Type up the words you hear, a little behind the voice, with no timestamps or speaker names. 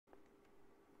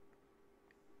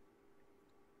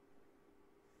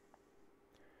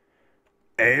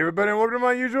Hey everybody, welcome to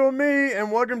My Usual Me,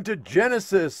 and welcome to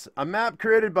Genesis, a map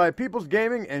created by People's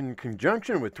Gaming in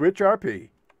conjunction with Twitch RP.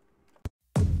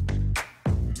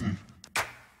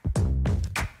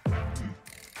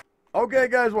 Okay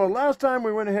guys, well last time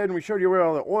we went ahead and we showed you where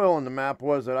all the oil on the map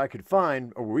was that I could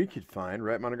find, or we could find,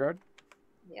 right Monogard?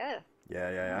 Yeah.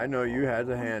 Yeah, I know you had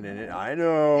a hand in it. I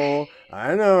know.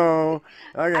 Okay,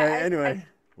 I, I, anyway.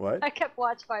 What? I kept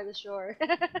watch by the shore.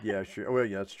 Yeah, sure. Well,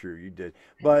 yeah, that's true. You did.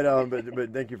 But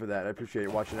thank you for that. I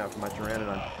appreciate watching out for my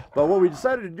pteranodon. But what we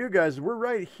decided to do, guys, we're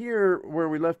right here where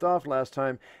we left off last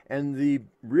time, and the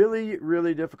really,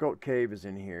 really difficult cave is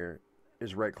in here,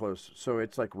 is right close. So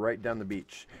it's like right down the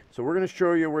beach. So we're going to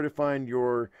show you where to find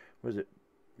your, what is it?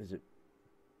 Is it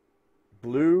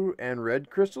blue and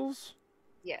red crystals?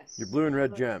 Yes. Your blue and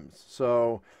red gems.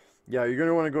 So yeah, you're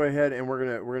gonna want to go ahead and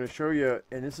we're gonna show you.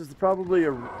 And this is probably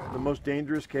the most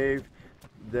dangerous cave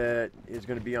that is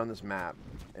going to be on this map.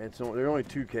 And so there are only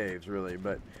two caves really,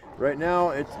 but right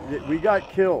now we got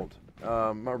killed.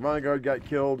 Our Monogard got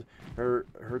killed. Her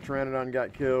pteranodon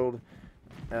got killed.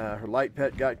 Her light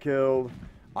pet got killed.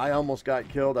 I almost got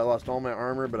killed. I lost all my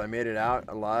armor, but I made it out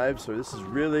alive. So this is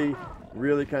really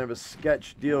kind of a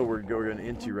sketch deal we're going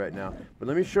into right now. But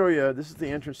let me show you. This is the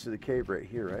entrance to the cave right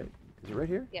here, right? Is it right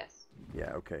here? Yes.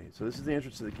 Yeah, okay. So this is the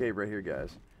entrance to the cave right here,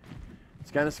 guys.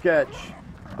 It's kind of sketch,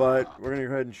 but we're going to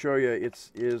go ahead and show you. It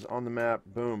is on the map.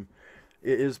 Boom.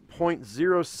 It is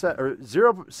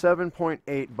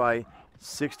 07.8 by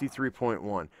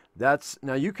 63.1. That's,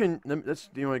 now you can, do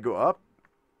you want to go up?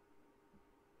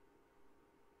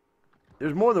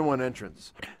 There's more than one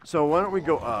entrance. So why don't we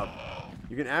go up?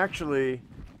 You can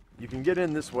get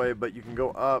in this way, but you can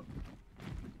go up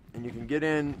and you can get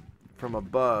in from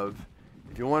above.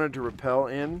 If you wanted to rappel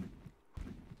in,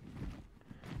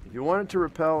 you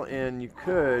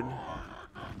could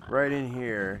right in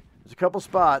here. There's a couple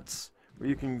spots where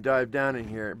you can dive down in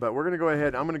here, but we're going to go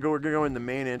ahead. We're going to go in the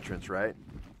main entrance, right?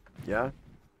 Yeah?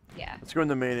 Yeah. Let's go in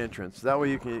the main entrance. That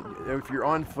way you can, if you're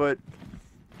on foot,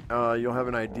 you'll have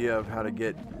an idea of how to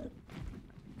get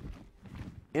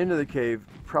into the cave,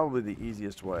 probably the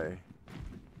easiest way.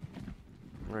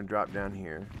 We're going to drop down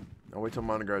here. I'll wait till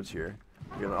Monogard's here.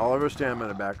 We're going to all of our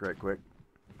stamina back right quick.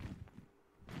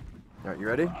 Alright, you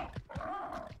ready?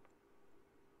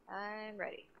 I'm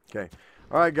ready. Okay.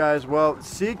 Alright guys, well,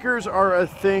 seekers are a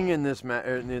thing in this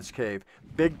cave.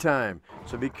 Big time.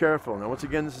 So be careful. Now once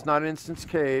again, this is not an instance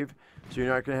cave, so you're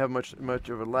not going to have much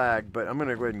of a lag, but I'm going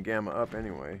to go ahead and gamma up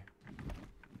anyway.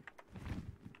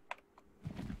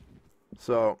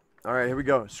 So, alright, here we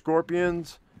go.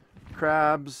 Scorpions,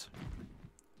 crabs,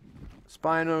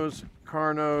 spinos,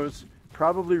 carnos,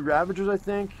 probably ravagers, I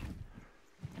think.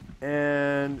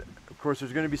 And, of course,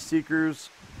 there's going to be seekers,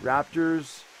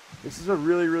 raptors. This is a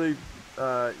really,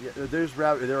 yeah, there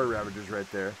are ravagers right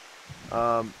there.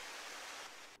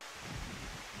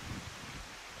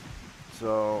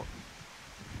 So,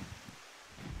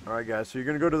 alright guys, so you're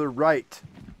going to go to the right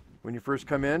when you first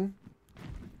come in.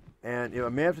 And I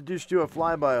may have to just do a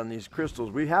flyby on these crystals.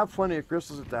 We have plenty of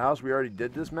crystals at the house. We already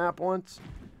did this map once.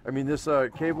 I mean this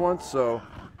cave once, so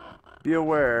be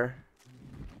aware.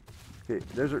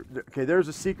 Okay, there's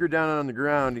a seeker down on the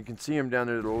ground. You can see him down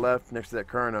there to the left next to that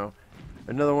Carno.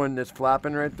 Another one that's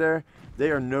flapping right there. They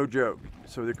are no joke.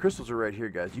 So the crystals are right here,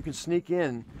 guys. You can sneak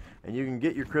in and you can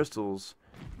get your crystals.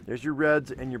 There's your reds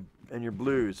and your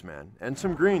blues, man, and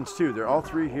some greens too. They're all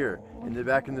three here in the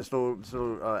back in this little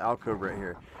alcove right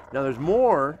here. Now there's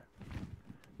more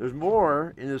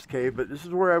in this cave, but this is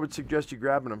where I would suggest you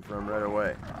grabbing them from right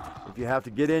away. If you have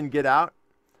to get in, get out,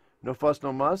 no fuss,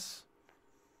 no muss.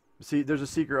 See, there's a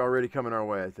seeker already coming our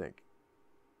way. I think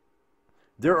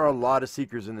there are a lot of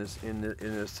seekers in this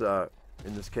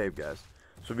cave, guys.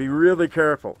 So be really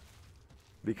careful,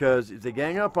 because if they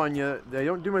gang up on you, they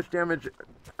don't do much damage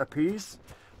a piece.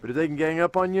 But if they can gang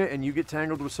up on you and you get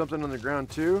tangled with something on the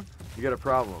ground too, you got a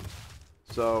problem.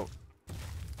 So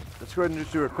let's go ahead and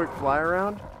just do a quick fly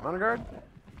around, Monogard.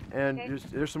 And Okay.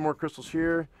 there's some more crystals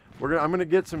here. I'm gonna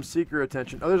get some seeker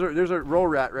attention. Oh, there's a roll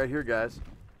rat right here, guys.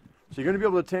 So you're gonna be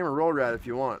able to tame a roll rat if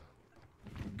you want.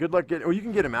 Good luck getting. Oh, you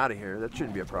can get him out of here. That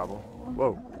shouldn't be a problem.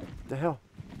 Whoa, what the hell?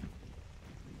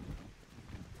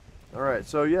 All right,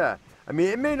 so yeah. I mean,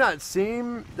 it may not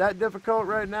seem that difficult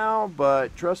right now,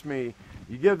 but trust me.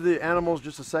 You give the animals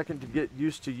just a second to get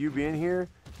used to you being here,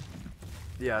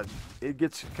 yeah, it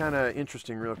gets kind of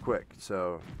interesting real quick.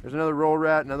 So there's another roll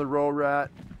rat,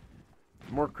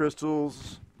 more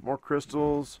crystals,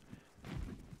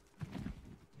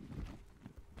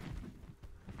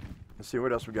 Let's see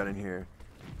what else we got in here.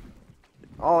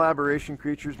 All aberration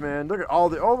creatures, man. Look at all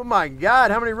the, oh my god,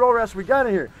 how many roll rats we got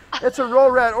in here? It's a roll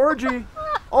rat orgy.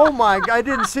 Oh my God, I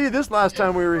didn't see this last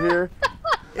time we were here.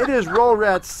 It is Roll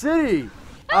Rat City.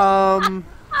 Wow.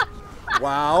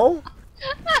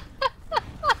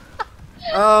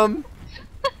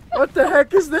 What the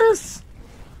heck is this?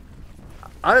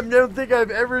 I don't think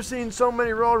I've ever seen so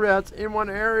many roll rats in one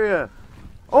area.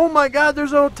 Oh my God,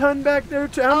 there's a ton back there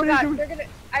too. How many do we...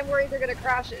 I'm worried they're gonna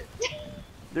crash it.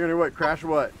 They're gonna what? Crash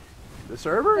what? The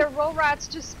server? The roll rats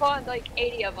just spawned like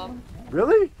 80 of them.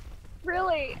 Really?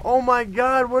 Really? Oh my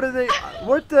God, what are they?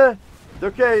 What the?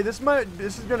 Okay, this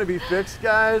is gonna be fixed,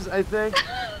 guys. I think.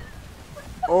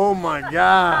 Oh my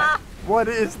God, what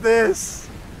is this?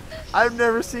 I've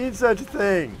never seen such a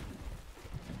thing.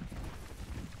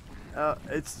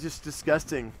 It's just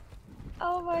disgusting.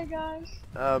 Oh my gosh.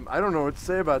 I don't know what to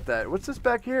say about that. What's this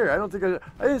back here? I don't think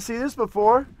I didn't see this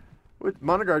before. What,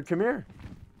 Monogard, come here.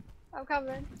 I'm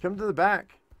coming. Come to the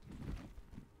back.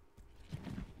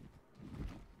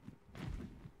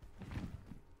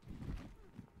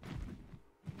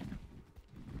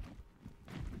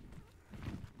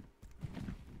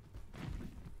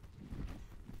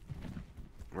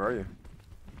 Where are you?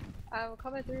 I'm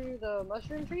coming through the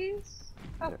mushroom trees.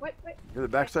 Oh, Yeah. wait. You're the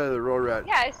backside of the roll rat.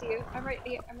 Yeah, I see you. I'm right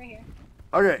here.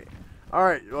 Okay. All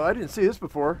right. Well, I didn't see this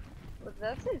before. Well,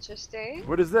 that's interesting.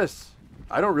 What is this?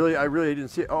 I really didn't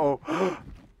see it. Oh.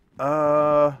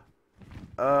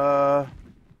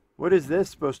 What is this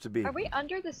supposed to be? Are we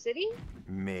under the city?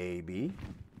 Maybe.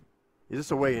 Is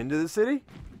this a way into the city?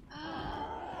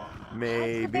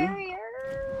 Maybe. That's the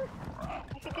barrier.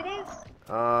 I think it is.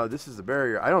 This is the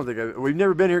barrier. I don't think we've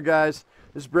never been here, guys.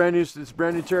 This is brand new. This is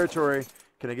brand new territory.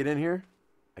 Can I get in here?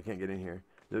 I can't get in here.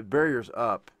 The barrier's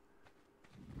up.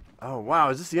 Oh wow,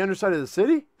 is this the underside of the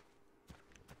city?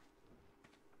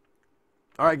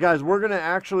 All right, guys, we're gonna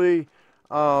actually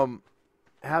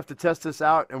have to test this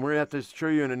out, and we're gonna have to show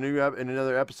you in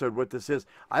another episode what this is.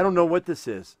 I don't know what this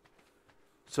is.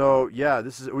 So yeah,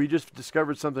 we just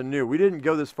discovered something new. We didn't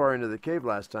go this far into the cave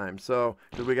last time, so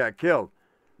because we got killed.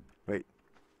 Wait.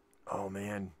 Oh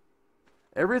man.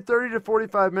 Every 30 to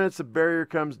 45 minutes, the barrier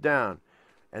comes down,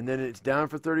 and then it's down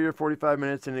for 30 or 45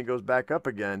 minutes, and it goes back up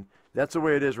again. That's the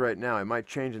way it is right now. It might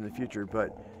change in the future, but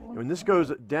when this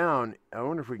goes down, I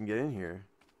wonder if we can get in here.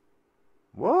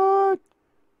 What?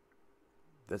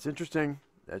 That's interesting.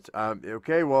 That's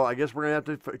okay. Well, I guess we're gonna have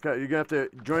to. You're gonna have to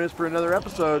join us for another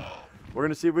episode. We're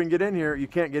gonna see if we can get in here. You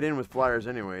can't get in with flyers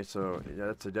anyway, so yeah,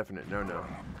 that's a definite no-no.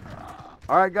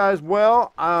 All right, guys.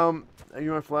 Well,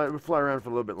 you want to fly? We'll fly around for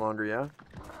a little bit longer, yeah?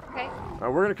 Okay. All right,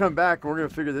 we're gonna come back and we're gonna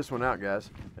figure this one out, guys.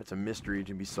 That's a mystery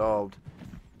to be solved.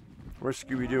 Where's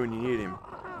Scooby-Doo when you need him?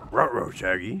 Ruh-roh,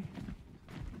 Shaggy.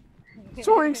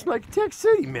 Zoinks, like Tech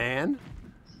City, man.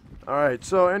 All right.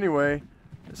 So anyway,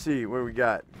 let's see what we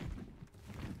got.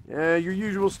 Yeah, your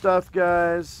usual stuff,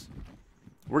 guys.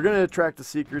 We're gonna attract the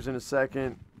seekers in a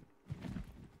second.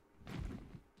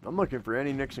 I'm looking for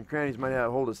any nooks and crannies might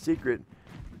have hold a secret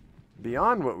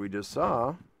beyond what we just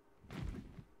saw.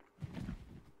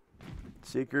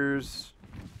 Seekers.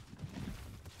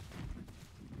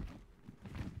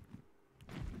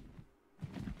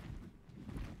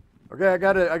 Okay, I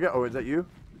got it. Oh, is that you?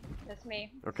 That's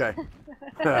me. Okay.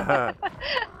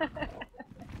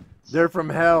 They're from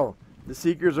hell. The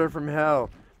seekers are from hell.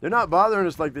 They're not bothering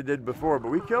us like they did before, but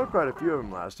we killed quite a few of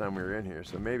them last time we were in here,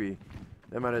 so maybe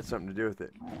that might have something to do with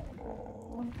it.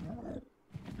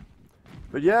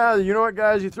 But yeah, you know what,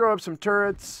 guys? You throw up some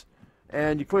turrets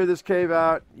and you clear this cave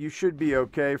out, you should be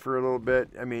okay for a little bit.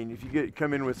 I mean, if you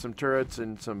come in with some turrets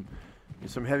and some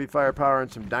heavy firepower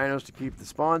and some dinos to keep the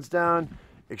spawns down,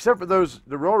 except for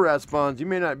the roll rat spawns, you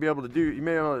may not be able to you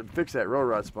may be able to fix that roll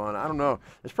rat spawn. I don't know.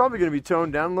 It's probably going to be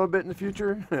toned down a little bit in the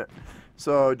future.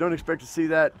 So don't expect to see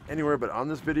that anywhere but on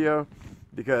this video,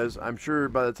 because I'm sure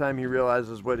by the time he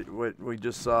realizes what we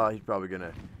just saw, he's probably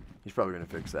gonna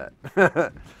fix that.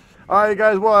 All right,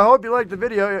 guys. Well, I hope you liked the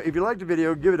video. If you liked the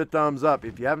video, give it a thumbs up.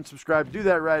 If you haven't subscribed, do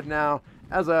that right now.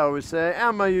 As I always say,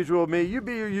 I'm my usual me. You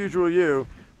be your usual you.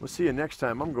 We'll see you next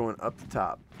time. I'm going up the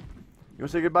top. You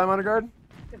want to say goodbye, Monogard?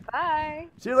 Goodbye.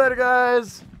 See you later,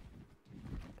 guys.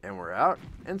 And we're out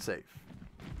and safe.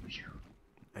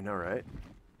 I know, right?